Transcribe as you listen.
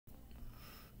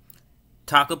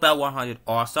TacoBell100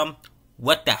 Awesome,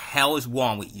 what the hell is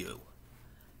wrong with you?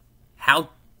 How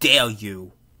dare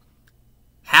you?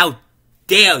 How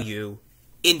dare you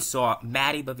insult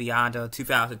Maddie Beyond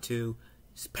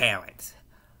 2002's parents?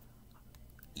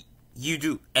 You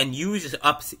do, and you just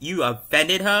you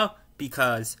offended her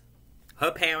because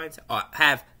her parents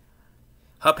are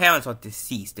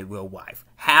deceased in real life.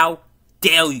 How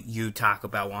dare you talk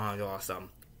about 100 Awesome?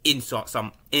 Insult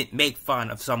make fun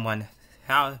of someone.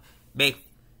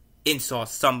 Insult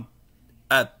some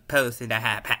person that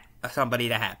had somebody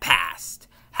that had passed.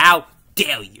 How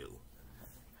dare you?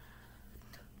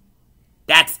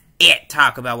 That's it.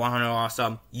 Talk about 100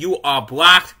 Awesome. You are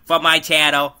blocked from my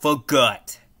channel for good.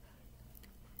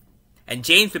 And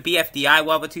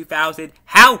JamesTheBFDILover2000,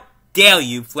 how dare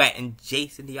you threaten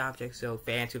Jason the Object Show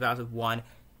fan 2001,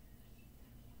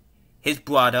 his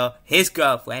brother, his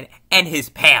girlfriend, and his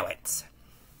parents?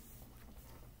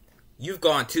 You've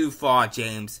gone too far,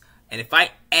 James. And if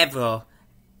I ever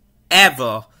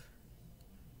find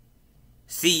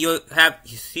your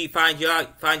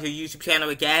YouTube channel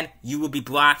again, you will be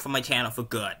blocked from my channel for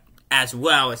good, as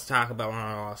well as talk about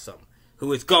 100 Awesome,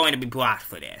 who is going to be blocked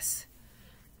for this.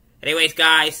 Anyways,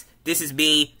 guys, this is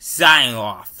me signing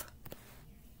off.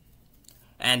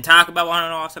 And talk about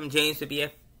 100 Awesome,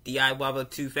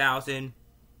 JamesTheBFDILover2000.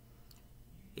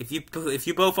 If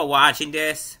you both are watching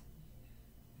this,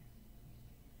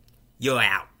 you're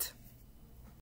out.